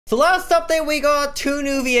So last update, we got two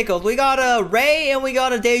new vehicles. We got a Ray and we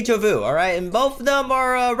got a Deja Vu, alright? And both of them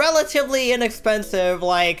are relatively inexpensive,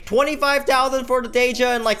 like 25,000 for the Deja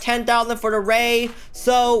and like 10,000 for the Ray.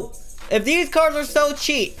 So if these cars are so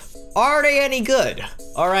cheap, are they any good?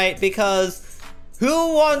 Alright, because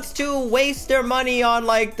who wants to waste their money on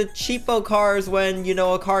like the cheapo cars when, you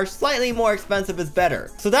know, a car slightly more expensive is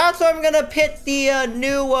better? So that's why I'm gonna pit the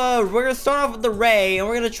we're gonna start off with the Ray, and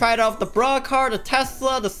we're gonna try it out with the Bra car, the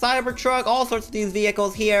Tesla, the Cybertruck, all sorts of these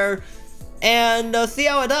vehicles here, and see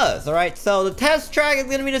how it does. Alright, so the test track is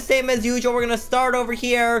gonna be the same as usual. We're gonna start over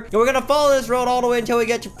here, and we're gonna follow this road all the way until we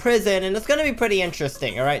get to prison, and it's gonna be pretty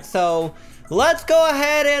interesting. Alright, so let's go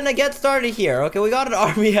ahead and get started here. Okay, we got an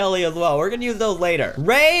army heli as well. We're gonna use those later.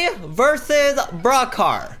 Ray versus Bra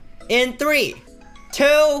car. In 3,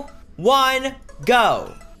 2, 1,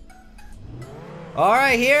 go.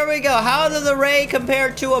 Alright, here we go. How does the Ray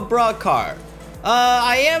compare to a Bra car?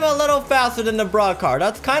 I am a little faster than the Bra car.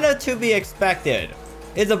 That's kind of to be expected.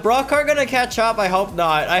 Is the Bra car gonna catch up? I hope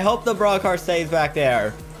not. I hope the Bra car stays back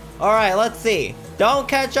there. Alright, let's see. Don't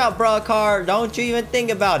catch up, Bra car. Don't you even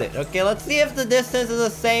think about it. Okay, let's see if the distance is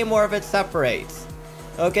the same or if it separates.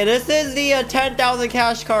 Okay, this is the 10,000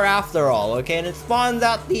 cash car after all. Okay, and it spawns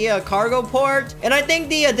at the cargo port. And I think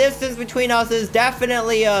the distance between us is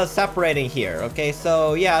definitely separating here. Okay,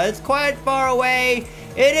 so yeah, it's quite far away.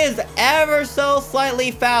 It is ever so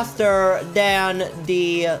slightly faster than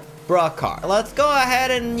the Bra car. Let's go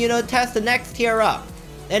ahead and, you know, test the next tier up.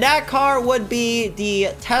 And that car would be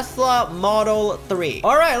the Tesla Model 3.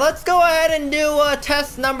 Alright, let's go ahead and do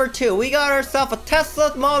test number 2. We got ourselves a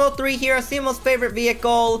Tesla Model 3 here, Simo's favorite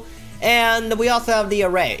vehicle. And we also have the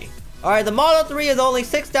Ray. Alright, the Model 3 is only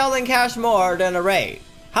 6,000 cash more than a Ray.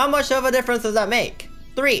 How much of a difference does that make?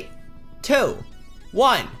 3, 2,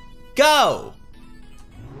 1, go!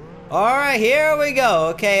 Alright, here we go.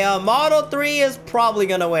 Okay, Model 3 is probably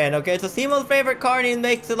gonna win. Okay, it's a Simo's favorite car and he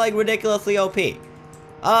makes it like ridiculously OP.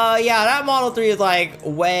 Yeah, that Model 3 is like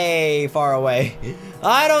way far away.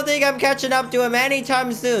 I don't think I'm catching up to him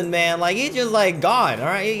anytime soon, man. Like, he's just like gone,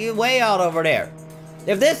 alright? He's way out over there.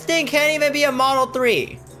 If this thing can't even be a Model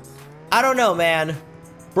 3, I don't know, man.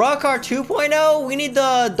 Bra car 2.0, we need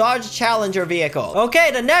the Dodge Challenger vehicle.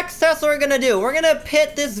 Okay, the next test we're gonna do, we're gonna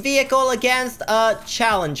pit this vehicle against a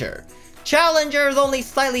Challenger. Challenger is only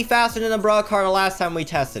slightly faster than the Bra car the last time we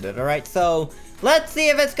tested it, alright? So let's see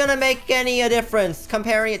if it's gonna make any difference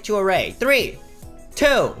comparing it to a Ray. 3,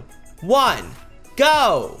 2, 1,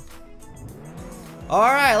 go!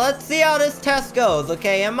 Alright, let's see how this test goes.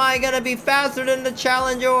 Okay, am I gonna be faster than the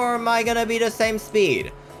Challenger or am I gonna be the same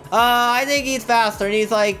speed? I think he's faster and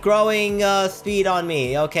he's like growing speed on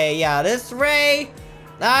me. Okay, yeah, this Ray,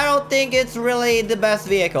 I don't think it's really the best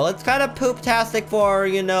vehicle. It's kind of poop-tastic for,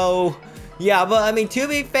 you know, yeah, but I mean, to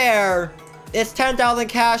be fair, it's 10,000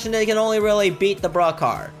 cash and they can only really beat the Bra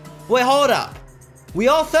car. Wait, hold up. We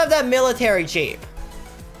also have that military Jeep.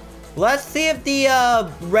 Let's see if the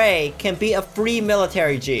Ray can beat a free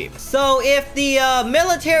military Jeep. So if the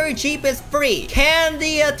military Jeep is free, can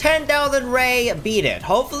the 10,000 Ray beat it?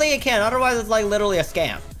 Hopefully it can, otherwise it's like literally a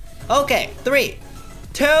scam. Okay, 3,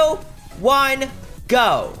 2, 1,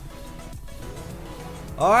 go.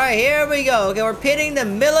 Alright, here we go. Okay, we're pitting the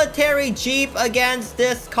military Jeep against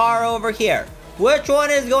this car over here. Which one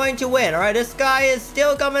is going to win? Alright, this guy is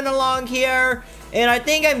still coming along here. And I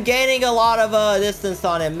think I'm gaining a lot of distance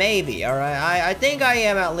on him, maybe. Alright, I think I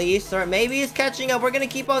am at least. Alright, maybe he's catching up. We're gonna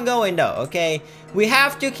keep on going though, okay? We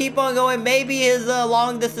have to keep on going. Maybe his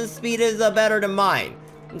long distance speed is better than mine.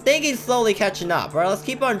 I think he's slowly catching up. Alright, let's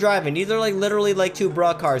keep on driving. These are like literally like two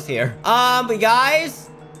Bra cars here. Guys,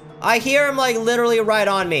 I hear him like literally right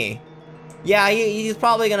on me. Yeah, he's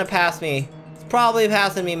probably gonna pass me. He's probably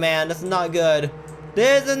passing me, man. This is not good.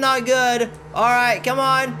 This is not good. Alright, come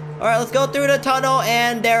on. Alright, let's go through the tunnel,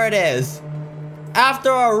 and there it is.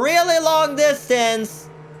 After a really long distance,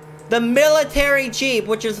 the military Jeep,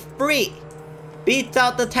 which is free, beats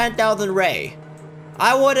out the 10,000 Ray.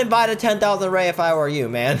 I wouldn't buy the 10,000 Ray if I were you,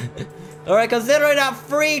 man. Alright, considering that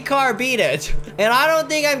free car beat it. And I don't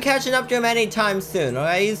think I'm catching up to him anytime soon,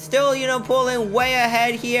 alright? He's still, you know, pulling way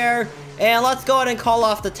ahead here. And let's go ahead and call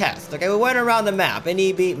off the test. Okay, we went around the map, and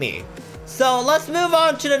he beat me. So let's move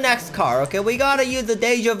on to the next car. Okay, we gotta use the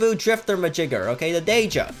Deja Vu Drifter Majigger. Okay, the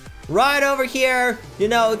Deja. Right over here, you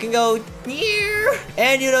know, it can go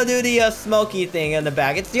and, you know, do the smoky thing in the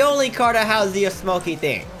back. It's the only car that has the smoky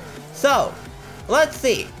thing. So, let's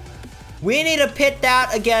see. we need to pit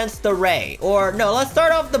that against the Ray. Or, no, let's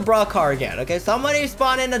start off the Bruh car again, okay? Somebody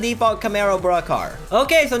spawn in the default CAMARO Bruh car.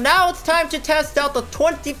 Okay, so now it's time to test out the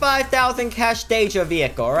 25,000 cash DEJA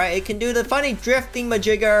vehicle, alright? It can do the funny drifting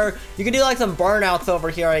majigger. You can do, like, some burnouts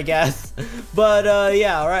over here, I guess. But,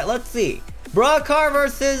 yeah, alright, let's see. Bruh car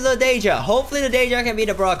versus the DEJA. Hopefully the DEJA can beat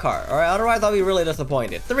the Bruh car, alright? Otherwise, I'll be really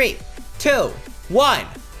disappointed. 3, 2, 1,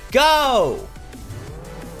 go!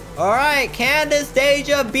 Alright, can this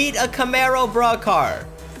DEJA beat a CAMARO Bruh car?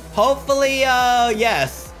 Hopefully,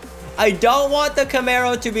 yes. I don't want the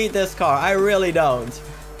CAMARO to beat this car. I really don't.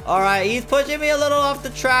 Alright, he's pushing me a little off the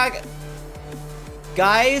track.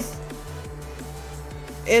 Guys,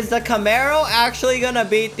 is the CAMARO actually gonna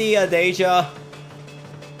beat the DEJA?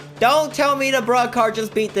 Don't tell me the Bruh car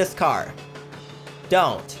just beat this car.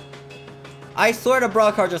 Don't. I swear the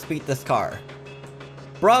Bruh car just beat this car.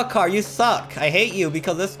 Bruh car, you suck. I hate you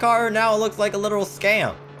because this car now looks like a literal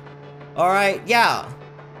scam. Alright, yeah.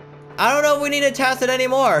 I don't know if we need to test it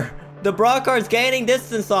anymore. The Bruh car is gaining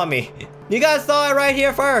distance on me. You guys saw it right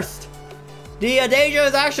here first. The DEJA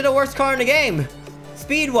is actually the worst car in the game.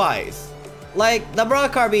 Speed-wise. Like, the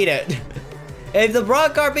Bruh car beat it. If the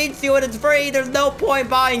Bruh car beats you and it's free, there's no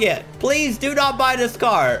point buying it. Please do not buy this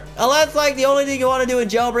car. Unless, like, the only thing you want to do in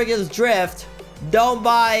Jailbreak is drift. Don't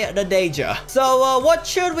buy the DEJA. So, what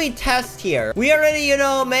should we test here? We already, you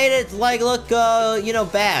know, made it, like, look, you know,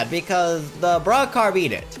 bad because the Bruh car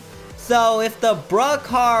beat it. So, if the Bruh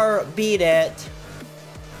car beat it,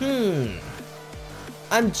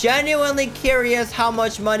 I'm genuinely curious how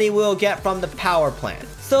much money we'll get from the power plant.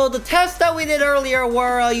 So, the tests that we did earlier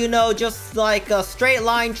were, you know, just, like, straight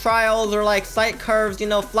line trials or, like, sight curves, you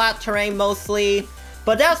know, flat terrain mostly.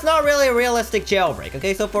 But that's not really a realistic jailbreak,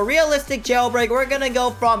 okay? So for realistic jailbreak, we're gonna go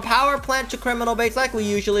from power plant to criminal base like we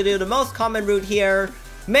usually do, the most common route here.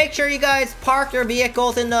 Make sure you guys park your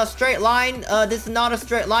vehicles in a straight line. This is not a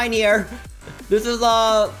straight line here. This is,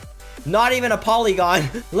 not even a polygon.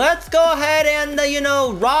 Let's go ahead and, you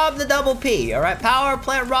know, rob the double P, alright? Power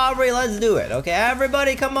plant robbery, let's do it, okay?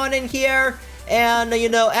 Everybody come on in here. And, you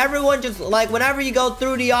know, everyone just, like, whenever you go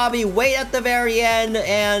through the obby, wait at the very end.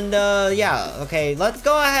 And, yeah, okay, let's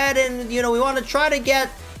go ahead and, you know, we want to try to get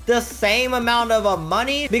the same amount of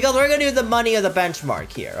money. Because we're going to use the money as a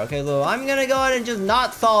benchmark here, okay? So I'm going to go ahead and just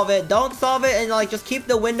not solve it. Don't solve it and, like, just keep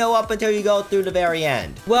the window up until you go through the very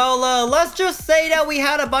end. Well, let's just say that we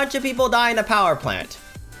had a bunch of people die in the power plant.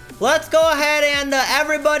 Let's go ahead and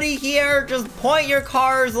everybody here, just point your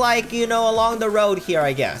cars, like, you know, along the road here,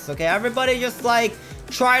 I guess. Okay, everybody just, like,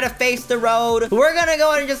 try to face the road. We're gonna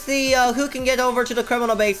go ahead and just see who can get over to the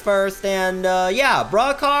criminal base first. And, yeah,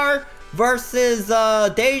 Bruh car versus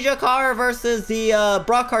DEJA car versus the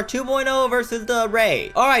Bruh car 2.0 versus the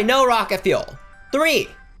Ray. Alright, no rocket fuel. 3,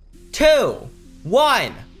 2,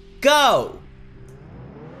 1, go!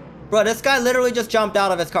 Bro, this guy literally just jumped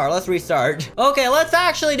out of his car. Let's restart. Okay, let's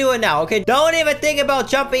actually do it now, okay? Don't even think about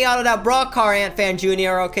jumping out of that Bruh car, Ant-Fan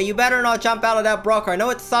Jr., okay? You better not jump out of that Bruh car. I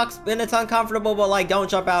know it sucks and it's uncomfortable, but, like, don't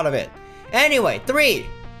jump out of it. Anyway, 3,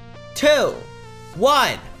 2,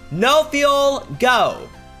 1. No fuel, go.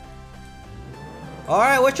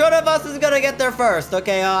 Alright, which one of us is gonna get there first?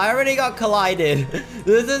 Okay, I already got collided.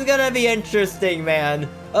 This is gonna be interesting, man.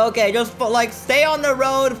 Okay, just, like, stay on the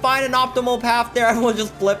road, find an optimal path there. Everyone's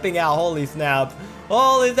just flipping out. Holy snap.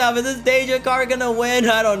 Holy snap, is this DEJA car gonna win?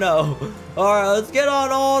 I don't know. Alright, let's get on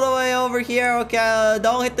all the way over here. Okay,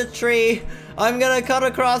 don't hit the tree. I'm gonna cut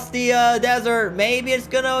across the desert. Maybe it's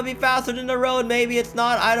gonna be faster than the road. Maybe it's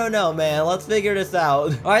not. I don't know, man. Let's figure this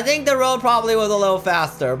out. I think the road probably was a little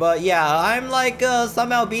faster. But yeah, I'm like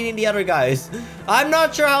somehow beating the other guys. I'm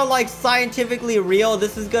not sure how like scientifically real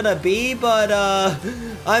this is gonna be. But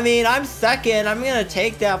I mean, I'm second. I'm gonna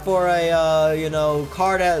take that for a you know,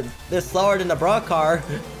 car that is slower than the Bruh car.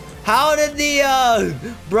 How did the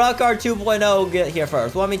Bruh car 2.0 get here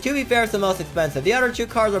first? Well, I mean, to be fair, it's the most expensive. The other two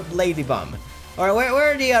cars are lazy bum. Alright,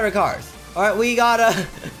 where are the other cars? Alright, we got a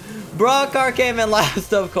Bruh car came in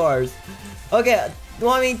last, of course. Okay,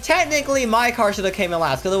 well, I mean, technically, my car should have came in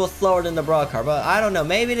last because it was slower than the Bruh car. But I don't know,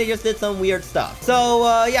 maybe they just did some weird stuff.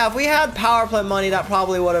 So, yeah, if we had power plant money, that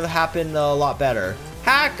probably would have happened a lot better.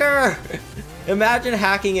 Hacker! Imagine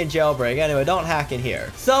hacking in Jailbreak. Anyway, don't hack in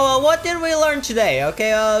here. So, what did we learn today?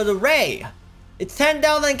 Okay, the Ray. It's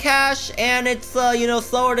 10,000 cash, and it's, you know,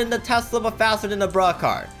 slower than the Tesla, but faster than the Bruh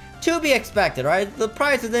car. To be expected, right? The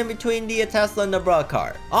price is in between the Tesla and the Bruh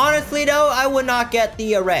car. Honestly, though, I would not get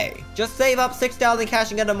the Ray. Just save up 6,000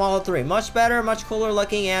 cash and get a Model 3. Much better, much cooler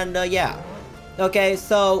looking, and, yeah. Okay,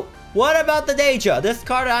 so, what about the DEJA? This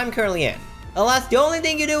car that I'm currently in. Unless the only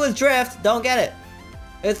thing you do is drift, don't get it.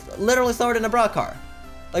 It's literally slower than a Bruh car.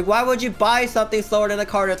 Like, why would you buy something slower than a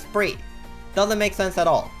car that's free? Doesn't make sense at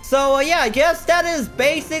all. So, yeah, I guess that is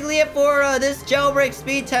basically it for this jailbreak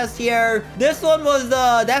speed test here. This one was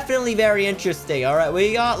definitely very interesting, alright?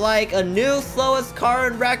 We got, like, a new slowest car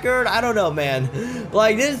in record. I don't know, man.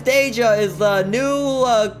 Like, this DEJA is the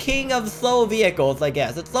new king of slow vehicles, I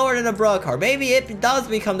guess. It's slower than a bruh car. Maybe it does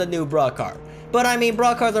become the new bruh car. But I mean,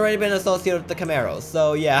 bruh car's already been associated with the Camaros,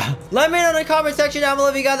 so yeah. Let me know in the comment section down below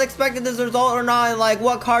if you guys expected this result or not, and like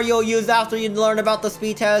what car you'll use after you learn about the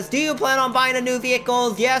speed test. Do you plan on buying a new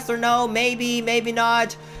vehicle? Yes or no? Maybe, maybe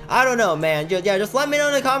not. I don't know, man. Yeah, just let me know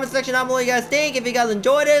in the comment section down below what you guys think. If you guys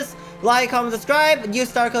enjoyed this, like, comment, subscribe, use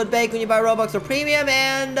star code BAKE when you buy Robux or Premium,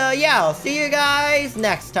 and yeah, I'll see you guys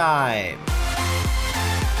next time.